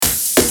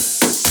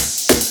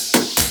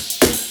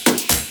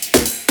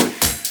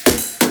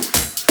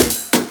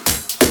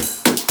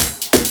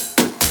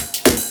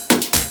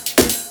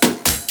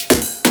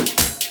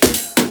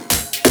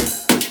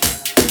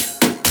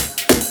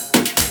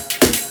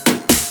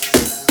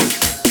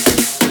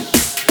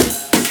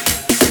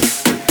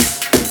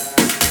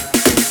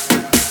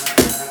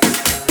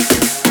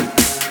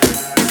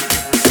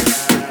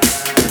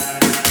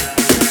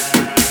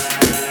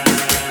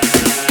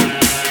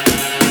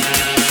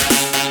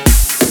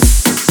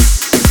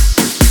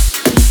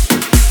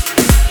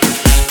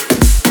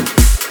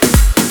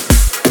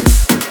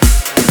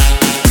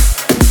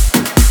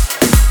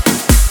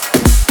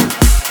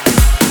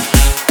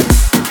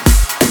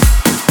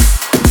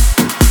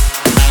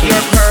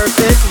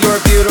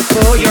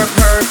beautiful, you're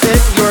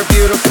perfect, you're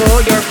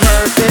beautiful, you're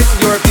perfect,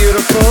 you're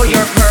beautiful,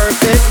 you're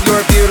perfect,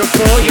 you're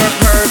beautiful, you're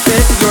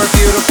perfect, you're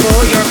beautiful,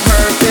 you're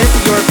perfect,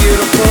 you're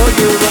beautiful.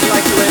 You look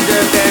like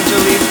Linda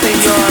Evangelista,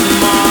 you're a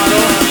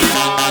model.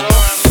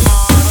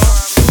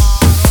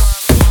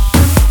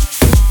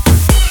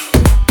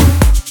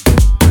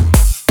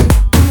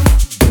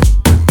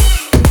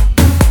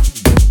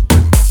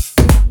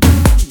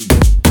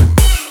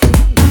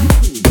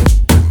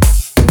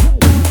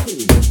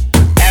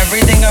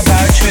 Everything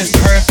about you is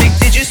perfect.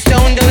 Did you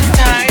stone those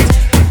ties?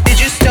 Did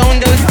you stone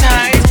those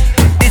ties?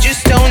 Did you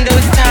stone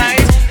those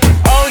ties?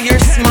 Oh, you're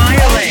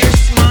smiling.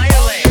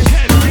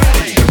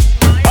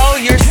 Oh,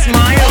 you're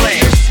smiling.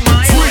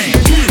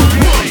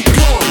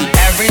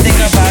 Everything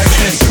about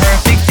you is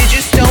perfect. Did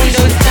you stone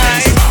those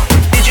ties?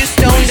 Did you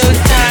stone those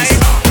ties?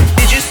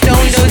 Did you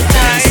stone those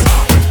ties?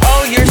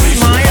 Oh, you're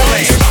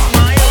smiling.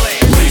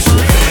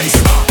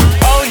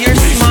 Oh, you're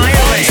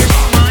smiling.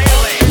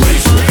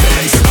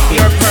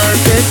 You're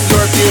perfect,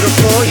 you're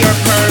beautiful, you're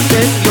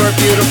perfect, you're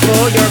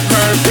beautiful, you're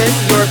perfect,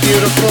 you're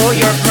beautiful,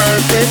 you're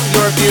perfect,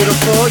 you're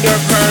beautiful,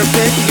 you're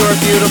perfect, you're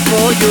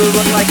beautiful. You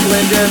look like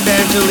Linda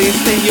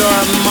Evangelista, you're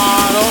a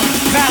model.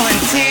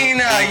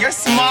 Valentina, your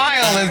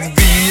smile is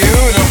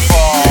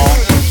beautiful.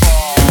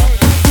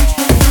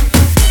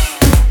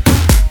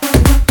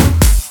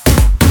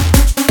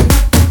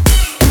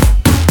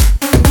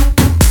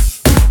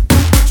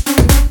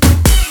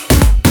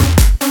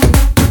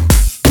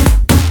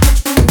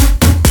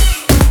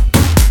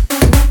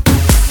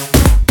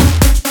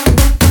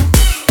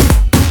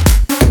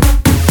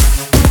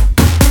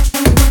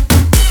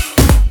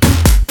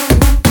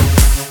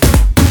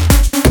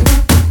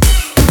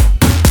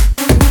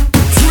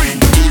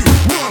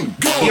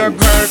 You're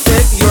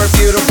perfect, you're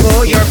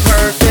beautiful, you're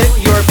perfect,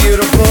 you're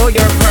beautiful,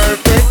 you're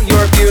perfect,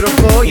 you're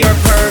beautiful, you're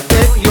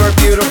perfect, you're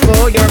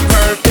beautiful, you're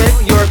perfect,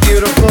 you're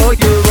beautiful.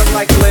 You look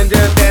like Linda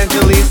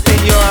Evangelista,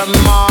 you're a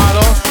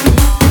model.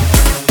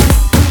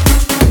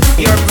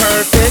 You're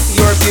perfect,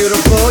 you're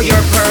beautiful,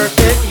 you're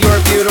perfect, you're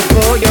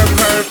beautiful, you're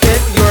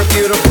perfect, you're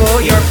beautiful,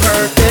 you're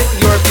perfect,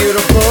 you're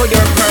beautiful,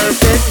 you're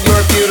perfect,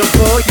 you're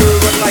beautiful. You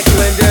look like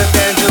Linda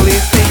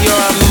Evangelista, you're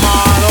a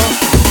model.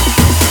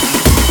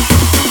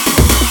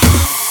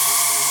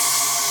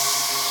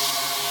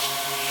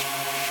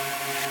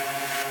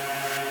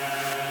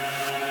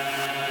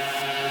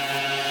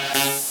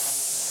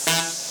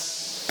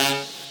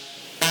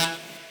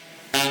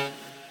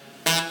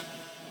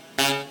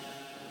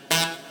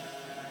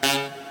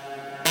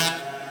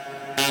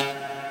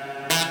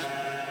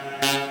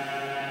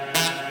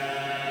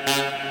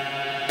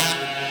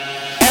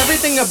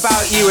 Everything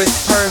about you is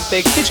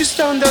perfect. Did you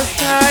stone those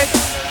ties?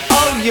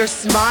 Oh, you're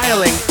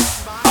smiling.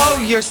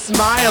 Oh, you're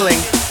smiling.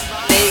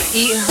 They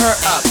eat her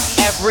up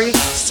every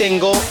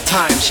single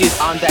time she's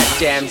on that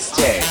damn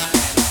stage.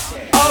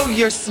 Oh,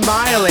 you're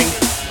smiling.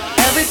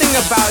 Everything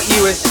about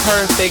you is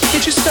perfect.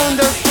 Did you stone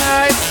those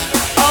ties?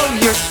 Oh,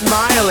 you're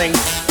smiling.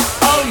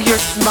 Oh, you're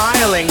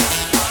smiling.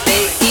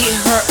 They eat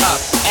her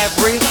up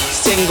every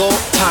single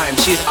time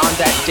she's on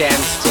that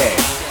damn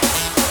stage.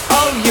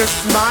 Oh, you're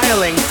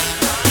smiling.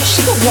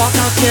 She could walk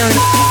out there in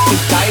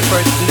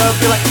diapers and they'll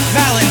be like,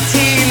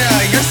 Valentina,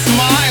 your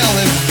smile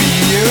is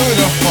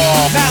beautiful.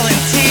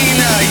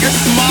 Valentina, your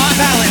smile.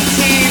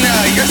 Valentina,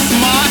 your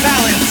smile.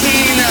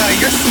 Valentina,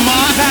 your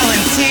smile.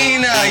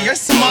 Valentina, your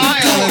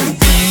smile is